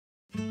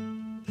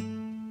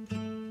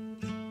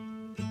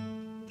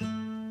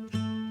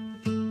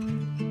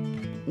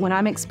When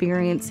I'm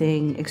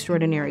experiencing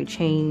extraordinary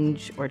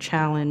change or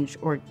challenge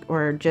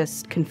or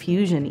just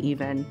confusion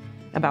even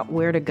about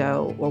where to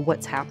go or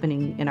what's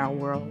happening in our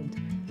world,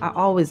 I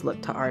always look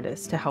to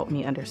artists to help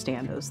me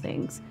understand those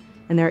things.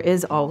 And there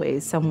is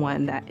always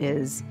someone that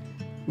is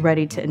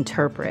ready to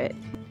interpret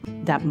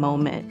that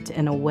moment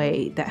in a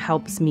way that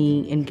helps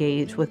me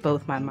engage with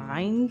both my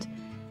mind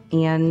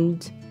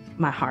and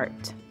my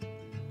heart.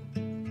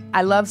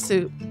 I love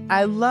Soup.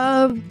 I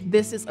love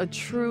this is a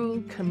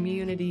true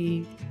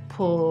community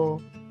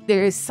pull.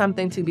 There is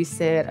something to be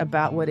said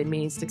about what it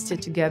means to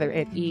sit together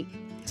and eat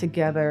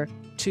together,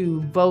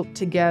 to vote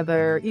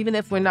together. Even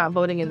if we're not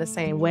voting in the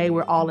same way,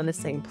 we're all in the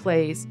same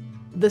place.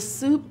 The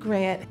Soup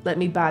grant let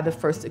me buy the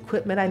first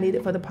equipment I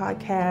needed for the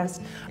podcast,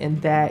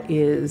 and that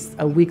is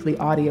a weekly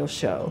audio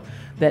show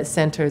that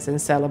centers and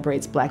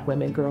celebrates Black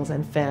women, girls,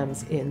 and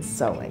femmes in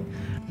sewing.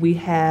 We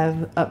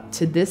have, up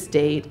to this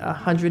date,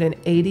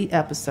 180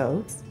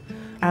 episodes.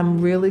 I'm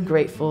really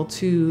grateful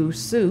to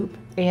Soup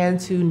and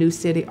to New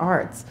City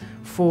Arts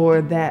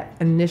for that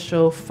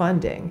initial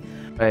funding.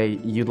 I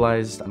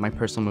utilized my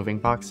personal moving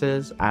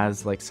boxes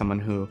as like someone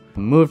who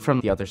moved from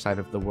the other side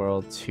of the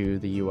world to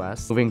the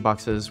US. Moving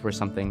boxes were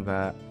something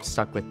that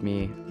stuck with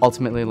me.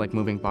 Ultimately, like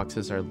moving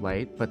boxes are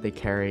light, but they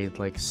carried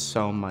like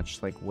so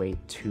much like weight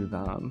to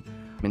them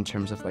in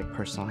terms of like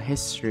personal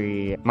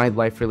history. My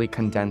life really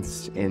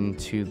condensed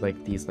into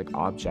like these like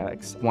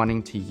objects,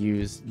 wanting to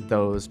use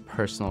those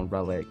personal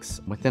relics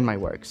within my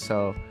work.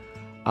 So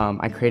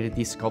I created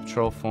these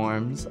sculptural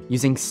forms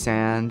using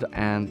sand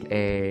and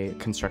a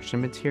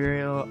construction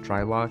material,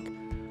 dry lock,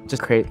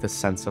 just create this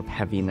sense of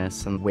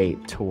heaviness and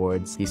weight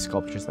towards these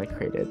sculptures I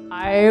created.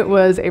 I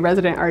was a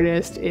resident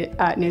artist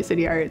at New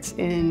City Arts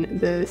in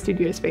the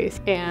studio space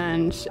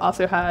and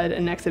also had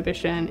an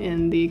exhibition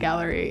in the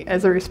gallery.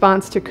 As a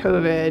response to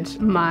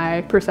COVID,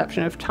 my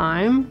perception of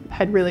time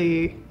had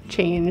really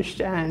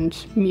changed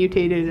and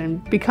mutated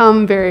and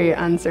become very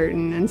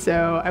uncertain. And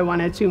so I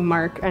wanted to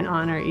mark and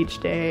honor each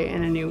day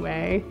in a new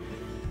way.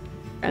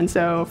 And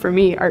so for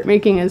me, art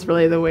making is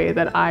really the way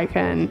that I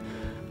can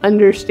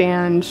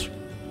understand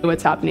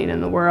what's happening in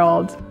the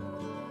world.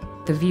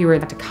 The viewer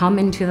had to come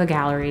into the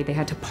gallery, they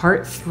had to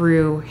part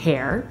through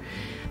hair,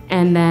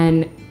 and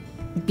then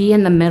be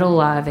in the middle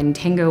of and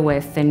tango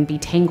with and be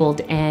tangled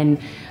in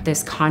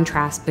this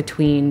contrast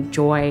between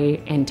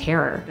joy and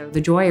terror. The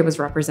joy was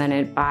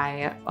represented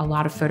by a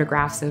lot of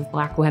photographs of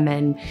Black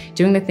women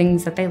doing the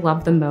things that they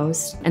love the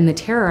most. And the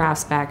terror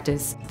aspect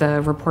is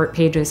the report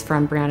pages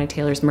from Breonna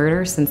Taylor's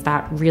murder, since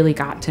that really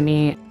got to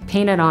me.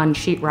 Painted on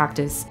sheetrock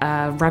is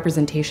a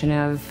representation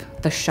of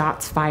the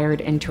shots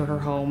fired into her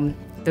home.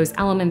 Those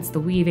elements, the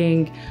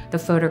weaving, the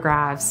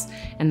photographs,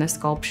 and the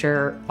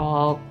sculpture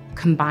all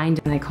combined,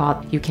 and I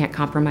call it "You Can't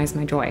Compromise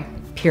My Joy,"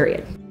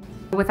 period.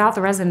 Without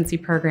the residency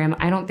program,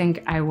 I don't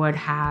think I would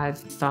have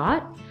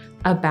thought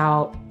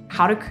about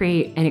how to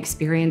create an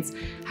experience,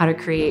 how to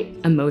create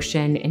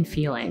emotion and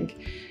feeling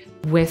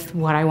with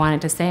what I wanted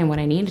to say and what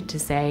I needed to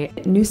say.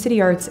 New City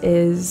Arts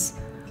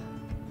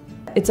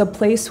it's a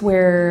place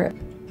where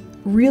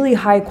really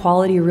high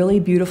quality, really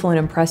beautiful and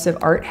impressive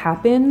art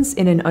happens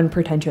in an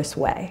unpretentious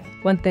way.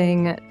 One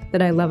thing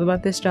that I love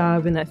about this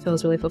job and that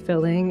feels really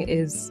fulfilling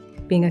is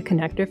being a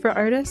connector for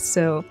artists.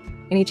 So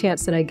any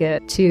chance that I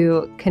get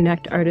to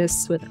connect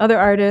artists with other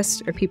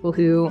artists or people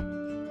who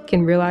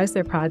can realize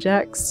their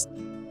projects,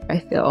 I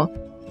feel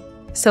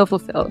so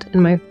fulfilled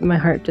and my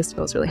heart just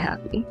feels really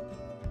happy.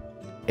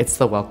 It's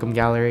the welcome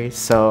gallery,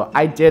 so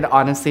I did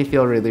honestly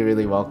feel really,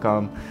 really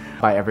welcome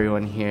by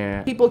everyone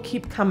here. People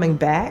keep coming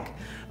back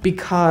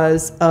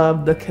because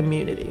of the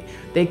community.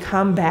 They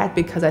come back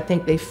because I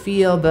think they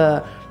feel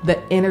the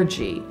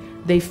energy.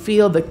 They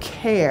feel the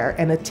care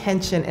and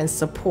attention and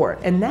support.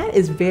 And that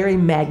is very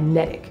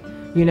magnetic,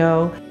 you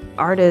know?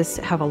 Artists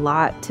have a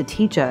lot to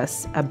teach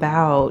us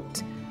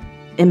about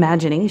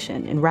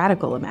imagination and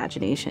radical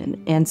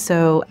imagination. And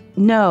so,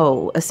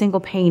 no, a single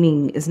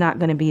painting is not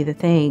going to be the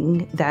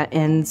thing that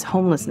ends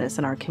homelessness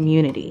in our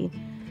community.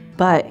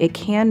 But it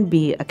can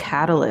be a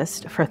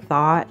catalyst for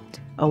thought,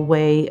 a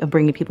way of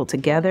bringing people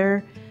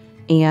together,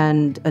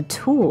 and a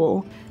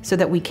tool so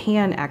that we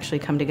can actually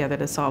come together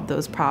to solve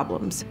those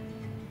problems.